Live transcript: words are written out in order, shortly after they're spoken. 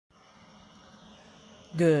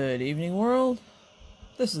Good evening, world.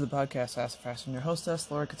 This is the podcast Sassafras and your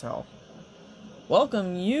hostess, Laura Cattell.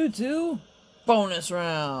 Welcome you to Bonus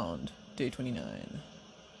Round, Day 29.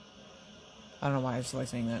 I don't know why I just like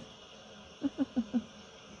saying that.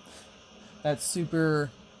 That's super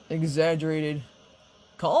exaggerated.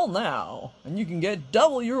 Call now, and you can get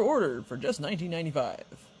double your order for just $19.95.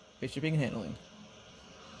 Pay shipping and handling.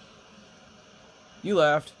 You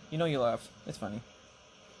laughed. You know you laughed. It's funny.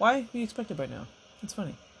 Why? You expect it by now. It's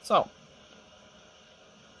funny. So,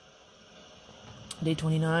 Day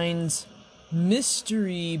 29's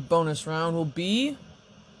mystery bonus round will be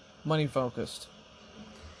money focused.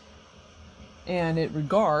 And it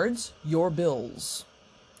regards your bills.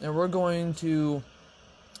 And we're going to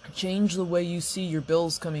change the way you see your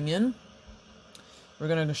bills coming in. We're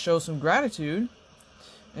going to show some gratitude.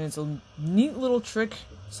 And it's a neat little trick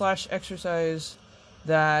 / exercise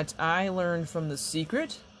that I learned from The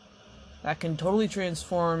Secret that can totally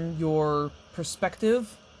transform your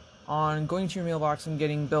perspective on going to your mailbox and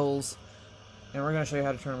getting bills. And we're going to show you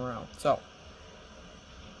how to turn them around. So,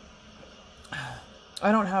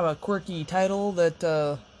 I don't have a quirky title that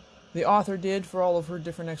the author did for all of her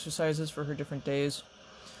different exercises for her different days.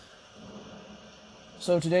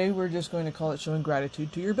 So today we're just going to call it showing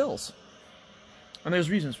gratitude to your bills. And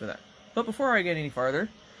there's reasons for that. But before I get any farther,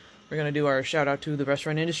 we're going to do our shout out to the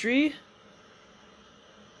restaurant industry.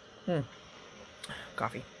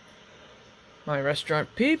 Coffee. My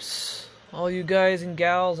restaurant peeps. All you guys and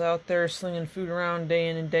gals out there slinging food around day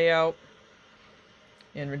in and day out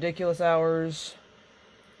in ridiculous hours.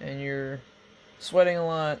 And you're sweating a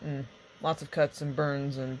lot and lots of cuts and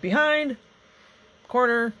burns and behind,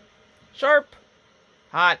 corner, sharp,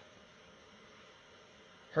 hot,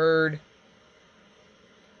 heard.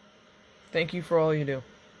 Thank you for all you do.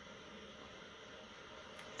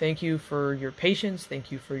 Thank you for your patience.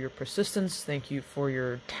 Thank you for your persistence. Thank you for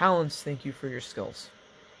your talents. Thank you for your skills.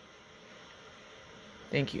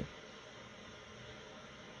 Thank you.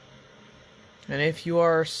 And if you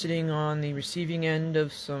are sitting on the receiving end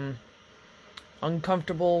of some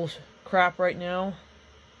uncomfortable crap right now,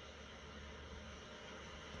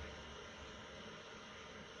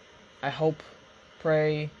 I hope,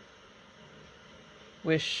 pray,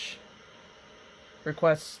 wish,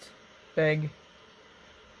 request, beg,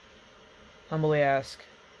 humbly ask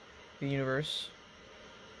the universe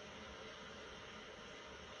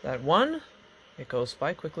that 1, it goes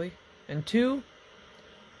by quickly, and 2,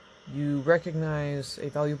 you recognize a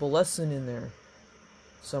valuable lesson in there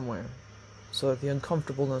somewhere, so that the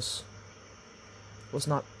uncomfortableness was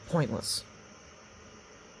not pointless.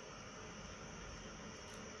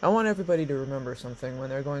 I want everybody to remember something when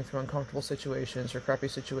they're going through uncomfortable situations or crappy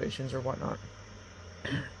situations or whatnot.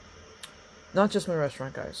 Not just my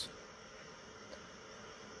restaurant guys.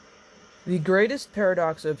 The greatest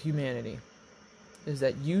paradox of humanity is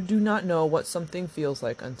that you do not know what something feels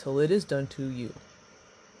like until it is done to you.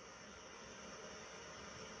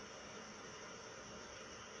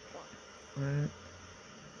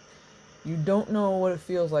 You don't know what it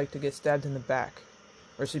feels like to get stabbed in the back.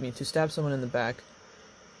 Or excuse me, to stab someone in the back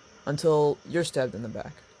until you're stabbed in the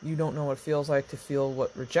back. You don't know what it feels like to feel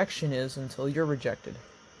what rejection is until you're rejected.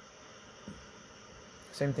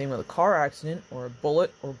 Same thing with a car accident, or a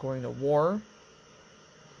bullet, or going to war.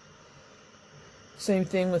 Same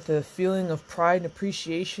thing with the feeling of pride and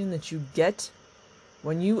appreciation that you get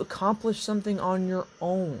when you accomplish something on your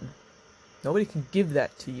own. Nobody can give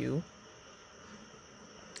that to you.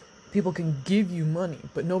 People can give you money,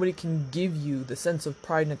 but nobody can give you the sense of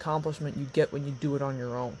pride and accomplishment you get when you do it on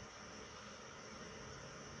your own.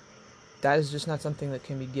 That is just not something that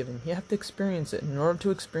can be given. You have to experience it. In order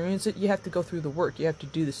to experience it, you have to go through the work. You have to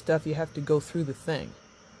do the stuff. You have to go through the thing.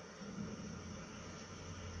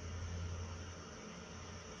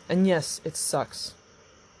 And yes, it sucks.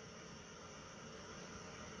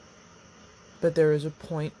 But there is a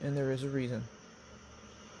point and there is a reason.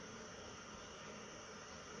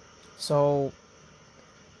 So,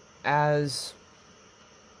 as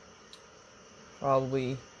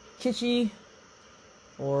probably kitschy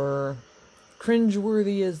or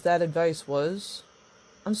cringeworthy as that advice was,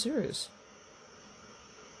 I'm serious.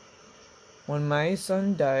 When my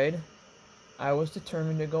son died, I was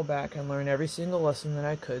determined to go back and learn every single lesson that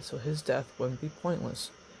I could so his death wouldn't be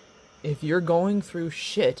pointless. If you're going through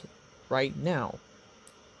shit right now,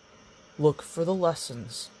 look for the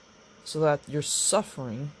lessons so that your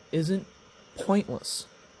suffering isn't pointless.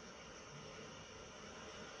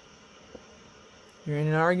 You're in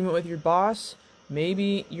an argument with your boss,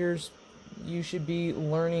 maybe you should be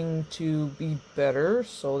learning to be better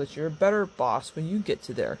so that you're a better boss when you get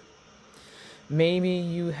to there. Maybe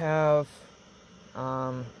you have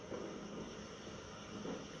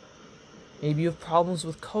Maybe you have problems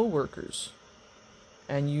with coworkers,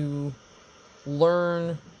 and you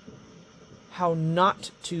learn how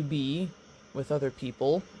not to be with other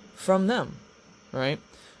people from them, right?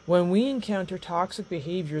 When we encounter toxic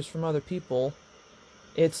behaviors from other people,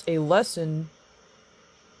 it's a lesson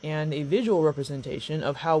and a visual representation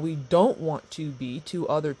of how we don't want to be to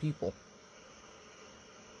other people.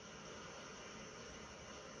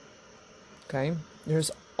 Okay?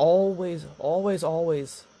 There's always, always,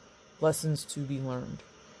 always lessons to be learned.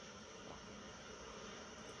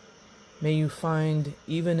 May you find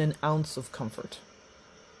even an ounce of comfort,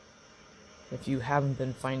 if you haven't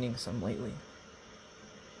been finding some lately.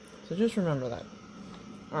 So just remember that.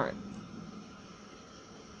 Alright.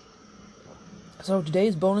 So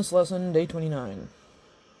today's bonus lesson, day 29,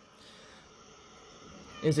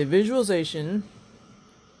 is a visualization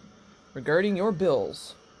regarding your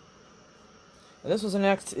bills. Now, this was an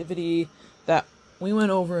activity that we went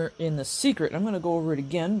over in The Secret. I'm going to go over it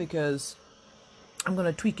again because I'm going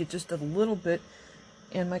to tweak it just a little bit.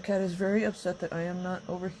 And my cat is very upset that I am not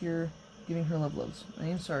over here giving her love loves. I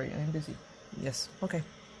am sorry. I am busy. Yes. Okay.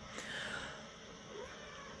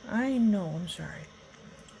 I know. I'm sorry.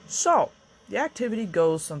 So, the activity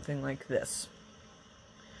goes something like this.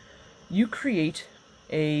 You create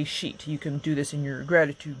a sheet. You can do this in your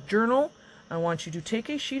gratitude journal. I want you to take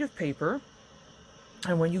a sheet of paper,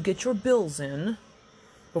 and when you get your bills in,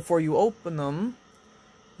 before you open them,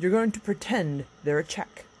 you're going to pretend they're a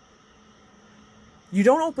check. You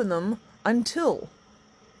don't open them until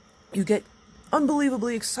you get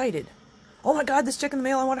unbelievably excited. Oh my God, this check in the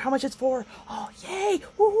mail, I wonder how much it's for. Oh, yay,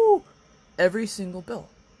 woohoo. Every single bill.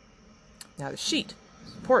 Now the sheet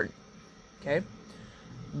is important, okay?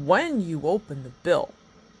 When you open the bill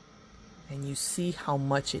and you see how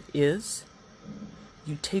much it is,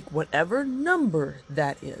 you take whatever number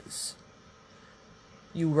that is.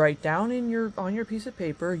 You write down on your piece of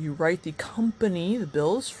paper, you write the company the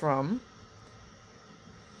bill is from,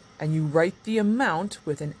 and you write the amount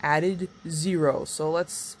with an added 0. So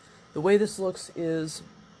the way this looks is,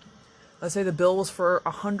 let's say the bill was for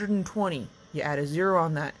 $120. You add a 0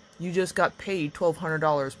 on that. You just got paid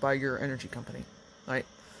 $1,200 by your energy company, right?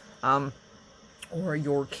 Or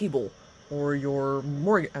your cable, or your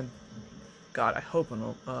mortgage. God, I hope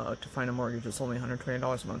to find a mortgage that's only $120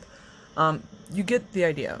 a month. You get the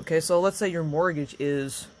idea, okay? So let's say your mortgage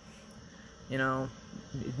is,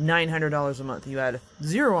 $900 a month. You add a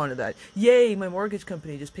 0 onto that. Yay, my mortgage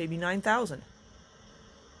company just paid me $9,000.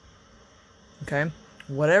 Okay?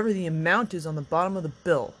 Whatever the amount is on the bottom of the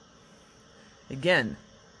bill. Again,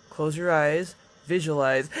 close your eyes,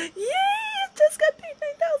 visualize. Yay, I just got paid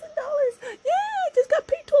 $9,000. Yay, I just got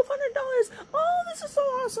paid $1,200. Oh, this is so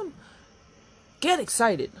awesome. Get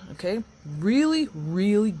excited, okay? Really,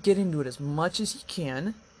 really get into it as much as you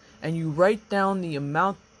can, and you write down the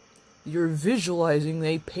amount you're visualizing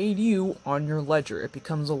they paid you on your ledger. It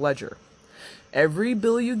becomes a ledger. Every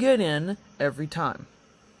bill you get in, every time.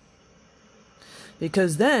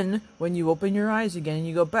 Because then, when you open your eyes again,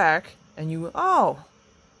 you go back, and I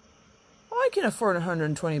can afford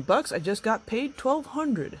 $120. I just got paid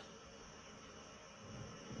 $1,200.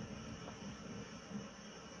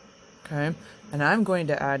 Okay? And I'm going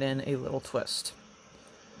to add in a little twist.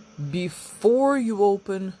 Before you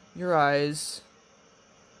open your eyes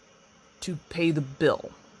to pay the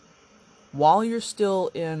bill, while you're still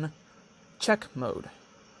in check mode,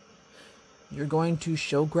 you're going to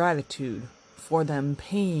show gratitude for them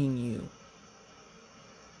paying you.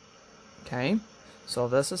 Okay? So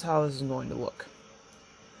this is how this is going to look.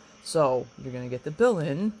 So, you're going to get the bill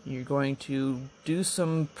in, you're going to do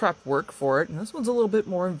some prep work for it, and this one's a little bit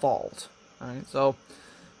more involved. Alright, so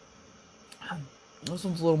this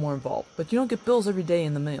one's a little more involved. But you don't get bills every day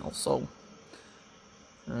in the mail, so.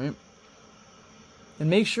 Alright. And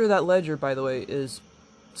make sure that ledger, by the way, is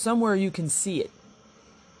somewhere you can see it.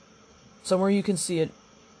 Somewhere you can see it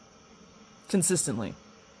consistently.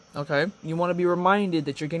 Okay? You want to be reminded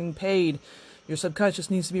that you're getting paid. Your subconscious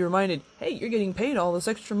needs to be reminded, hey, you're getting paid all this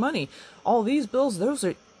extra money. All these bills, those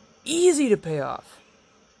are easy to pay off.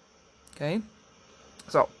 Okay?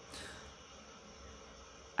 So,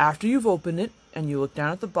 after you've opened it, and you look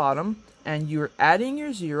down at the bottom, and you're adding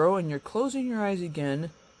your 0, and you're closing your eyes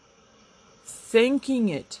again, thanking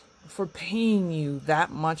it for paying you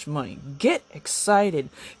that much money. Get excited.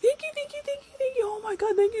 Thank you, thank you, thank you, thank you. Oh my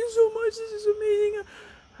God, thank you so much. This is amazing.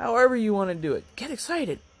 However you want to do it. Get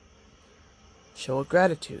excited. Show it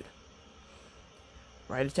gratitude.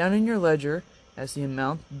 Write it down in your ledger as the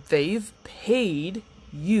amount they've paid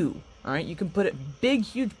you. Alright, you can put it big,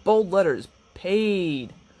 huge, bold letters.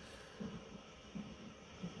 Paid.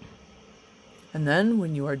 And then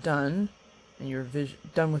when you are done, and you're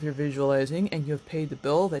done with your visualizing, and you have paid the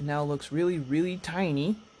bill that now looks really, really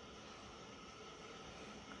tiny,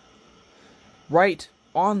 write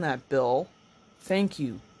on that bill, "Thank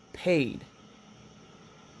you, paid.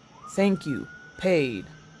 Thank you, paid."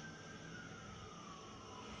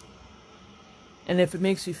 And if it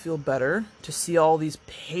makes you feel better to see all these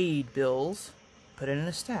paid bills, put it in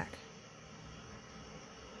a stack.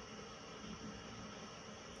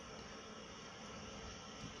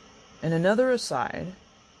 And another aside,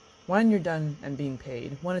 when you're done and being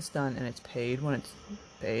paid, when it's done and it's paid,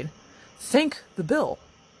 thank the bill.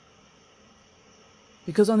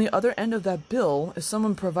 Because on the other end of that bill is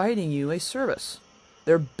someone providing you a service.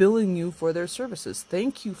 They're billing you for their services.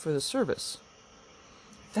 Thank you for the service.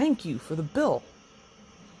 Thank you for the bill.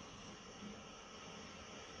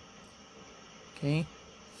 Okay?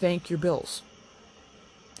 Thank your bills.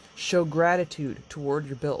 Show gratitude toward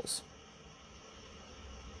your bills.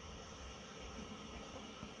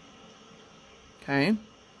 Okay?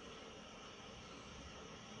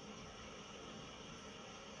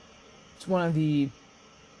 It's one of the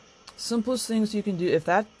simplest things you can do. If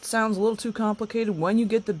that sounds a little too complicated, when you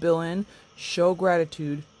get the bill in, show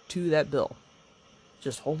gratitude to that bill.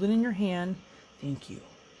 Just hold it in your hand. Thank you.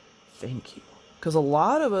 Thank you. Because a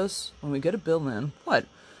lot of us, when we get a bill in, what?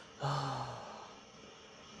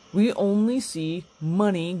 We only see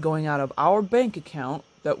money going out of our bank account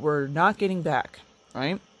that we're not getting back,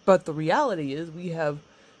 right? But the reality is we have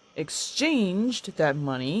exchanged that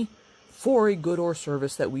money for a good or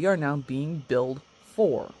service that we are now being billed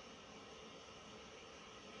for.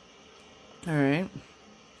 Alright?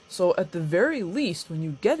 So at the very least, when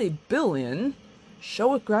you get a bill in,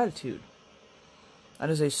 show it gratitude. That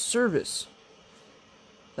is a service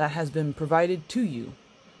that has been provided to you.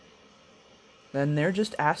 Then they're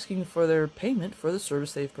just asking for their payment for the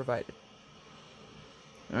service they've provided.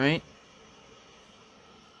 Alright?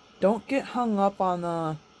 Don't get hung up on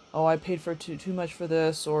the, oh, I paid for too much for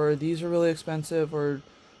this, or these are really expensive, or,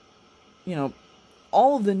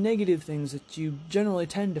 all of the negative things that you generally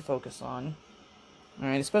tend to focus on.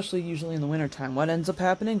 Alright, especially usually in the wintertime. What ends up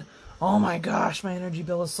happening? Oh my gosh, my energy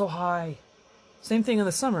bill is so high. Same thing in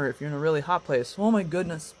the summer if you're in a really hot place. Oh my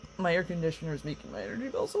goodness, my air conditioner is making my energy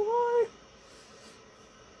bill so high.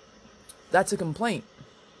 That's a complaint.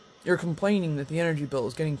 You're complaining that the energy bill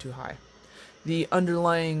is getting too high. The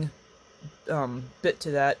underlying bit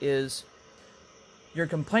to that is you're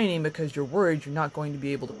complaining because you're worried you're not going to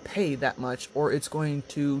be able to pay that much, or it's going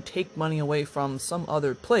to take money away from some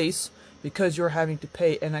other place because you're having to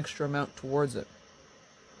pay an extra amount towards it.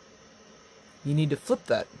 You need to flip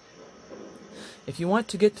that. If you want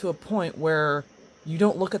to get to a point where you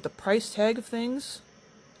don't look at the price tag of things,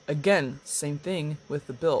 again, same thing with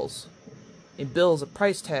the bills. A bill is a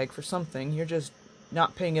price tag for something. You're just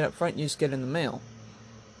not paying it up front, you just get it in the mail.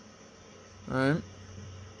 Alright?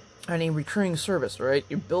 And a recurring service, right?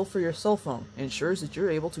 Your bill for your cell phone ensures that you're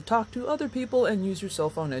able to talk to other people and use your cell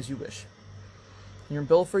phone as you wish. Your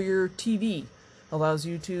bill for your TV allows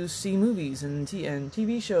you to see movies and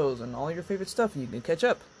TV shows and all your favorite stuff, and you can catch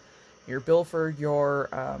up. Your bill for your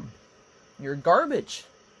garbage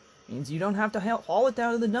means you don't have to haul it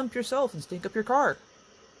down to the dump yourself and stink up your car.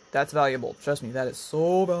 That's valuable. Trust me, that is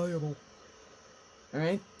so valuable.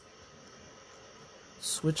 Alright?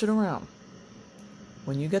 Switch it around.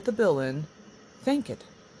 When you get the bill in, thank it.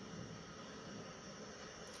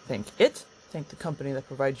 Thank it. Thank the company that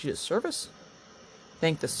provides you the service.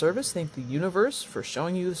 Thank the service. Thank the universe for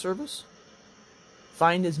showing you the service.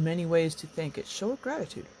 Find as many ways to thank it. Show it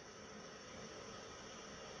gratitude.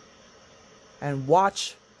 And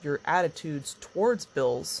watch your attitudes towards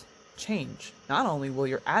bills change. Not only will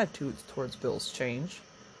your attitudes towards bills change,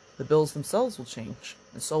 the bills themselves will change.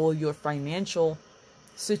 And so will your financial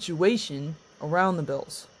situation around the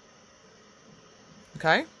bills.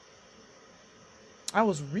 Okay? I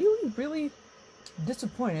was really, really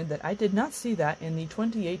disappointed that I did not see that in the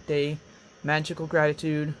 28-day Magical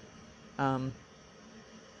Gratitude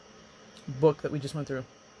book that we just went through.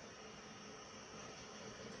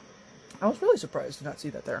 I was really surprised to not see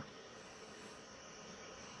that there.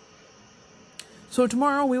 So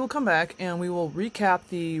tomorrow we will come back and we will recap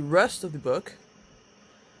the rest of the book.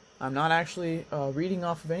 I'm not actually reading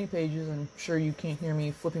off of any pages. I'm sure you can't hear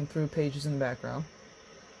me flipping through pages in the background.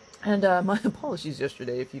 And my apologies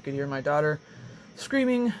yesterday if you could hear my daughter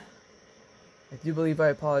screaming. I do believe I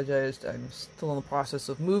apologized. I'm still in the process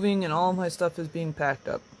of moving and all of my stuff is being packed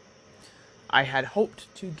up. I had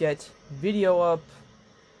hoped to get video up.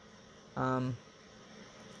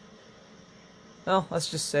 Well,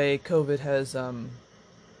 let's just say COVID has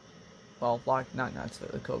well, not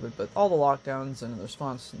necessarily COVID, but all the lockdowns and the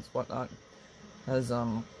response and whatnot has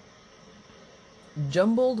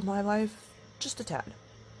jumbled my life just a tad.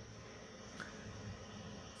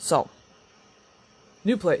 So,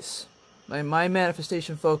 new place. My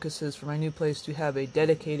manifestation focus is for my new place to have a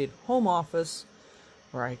dedicated home office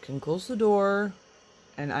where I can close the door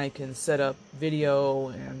and I can set up video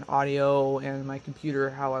and audio and my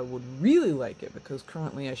computer how I would really like it, because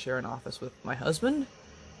currently I share an office with my husband.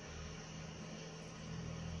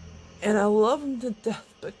 And I love him to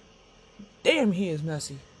death, but damn, he is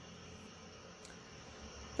messy.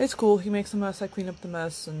 It's cool, he makes a mess, I clean up the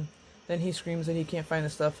mess, and then he screams that he can't find the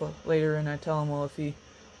stuff later, and I tell him, well, if he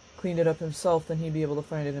cleaned it up himself, then he'd be able to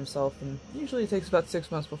find it himself, and usually it takes about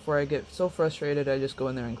 6 months before I get so frustrated I just go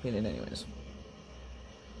in there and clean it anyways.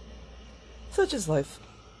 Such is life.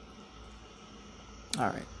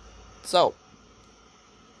 Alright, so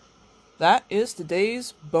that is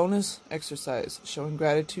today's bonus exercise, showing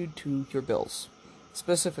gratitude to your bills.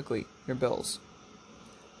 Specifically, your bills.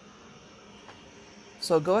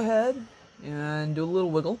 So go ahead and do a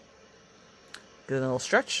little wiggle. Get a little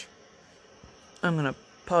stretch. I'm going to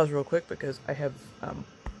pause real quick because I have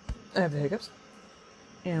the hiccups.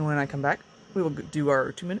 And when I come back, we will do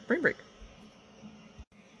our 2-minute brain break.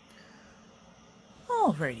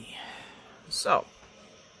 Alrighty. So,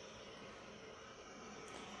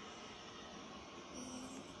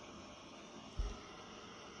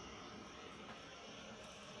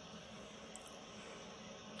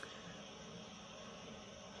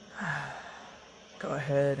 go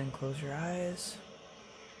ahead and close your eyes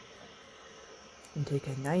and take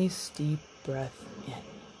a nice deep breath in.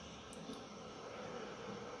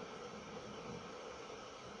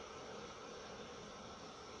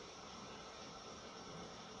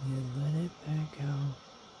 And let it back out.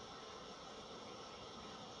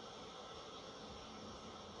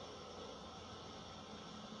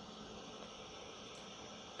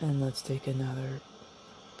 And let's take another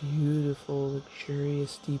beautiful,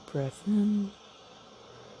 luxurious deep breath in.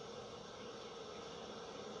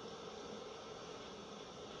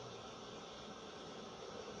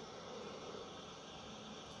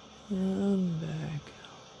 And back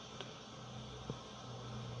out.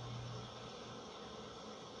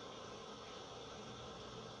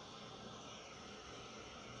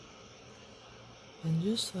 And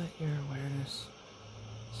just let your awareness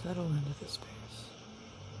settle into the space.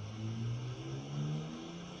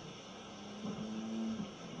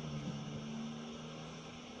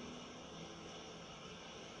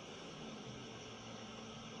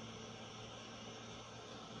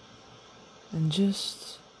 And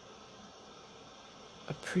just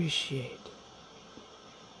appreciate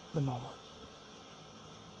the moment.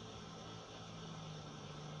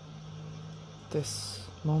 This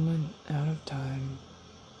moment out of time,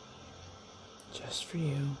 just for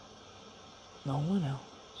you, no one else.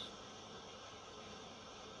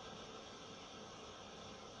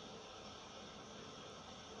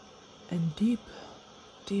 And deep,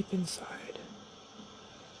 deep inside,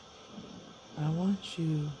 I want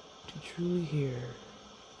you to truly hear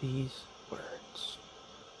these words.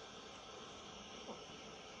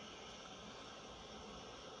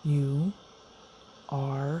 You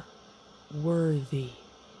are worthy.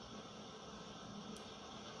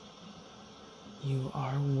 You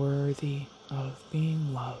are worthy of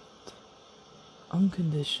being loved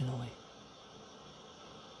unconditionally.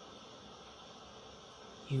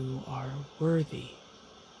 You are worthy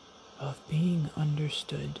of being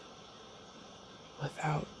understood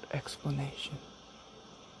without explanation.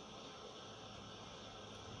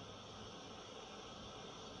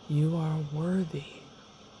 You are worthy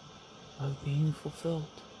of being fulfilled.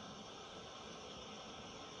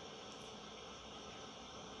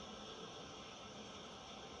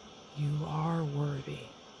 You are worthy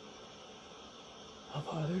of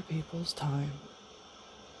other people's time,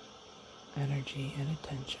 energy, and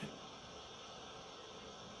attention.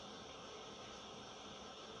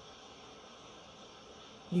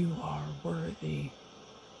 You are worthy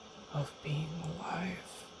of being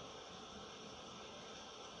alive.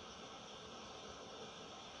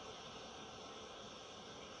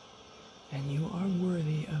 And you are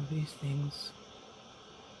worthy of these things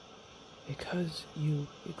because you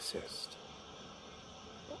exist.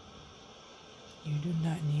 You do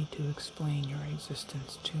not need to explain your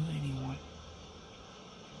existence to anyone.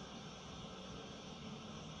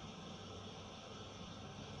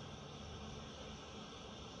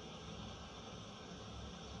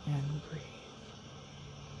 And breathe.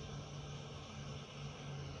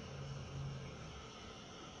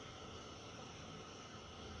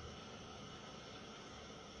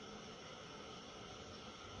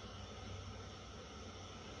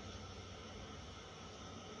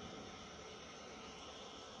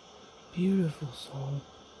 beautiful soul,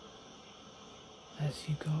 as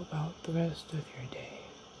you go about the rest of your day,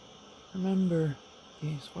 remember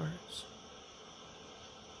these words.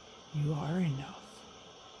 You are enough.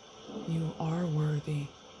 You are worthy.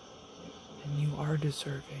 And you are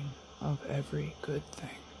deserving of every good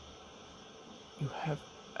thing you have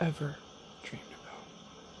ever dreamed about.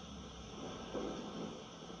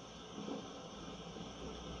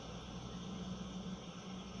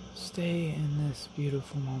 Stay in this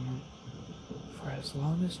beautiful moment for as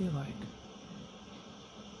long as you like.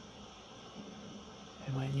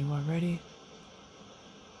 And when you are ready,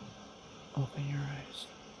 open your eyes.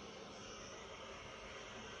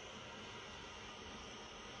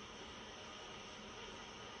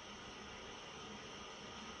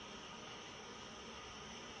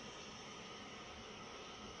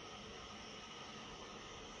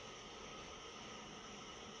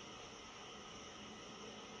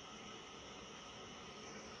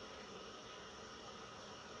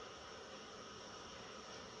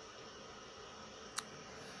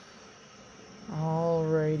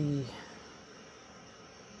 Alrighty.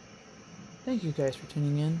 Thank you guys for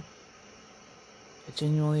tuning in. I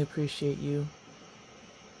genuinely appreciate you.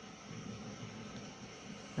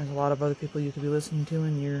 There's a lot of other people you could be listening to,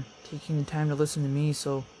 and you're taking the time to listen to me,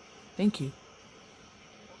 so thank you.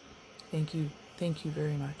 Thank you. Thank you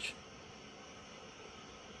very much.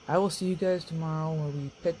 I will see you guys tomorrow where we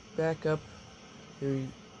pick back up the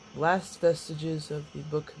last vestiges of the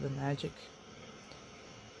Book of the Magic.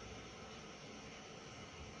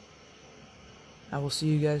 I will see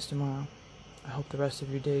you guys tomorrow. I hope the rest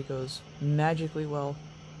of your day goes magically well.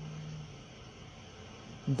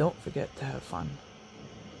 And don't forget to have fun.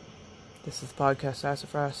 This is the podcast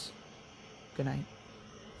Sassafras. Good night.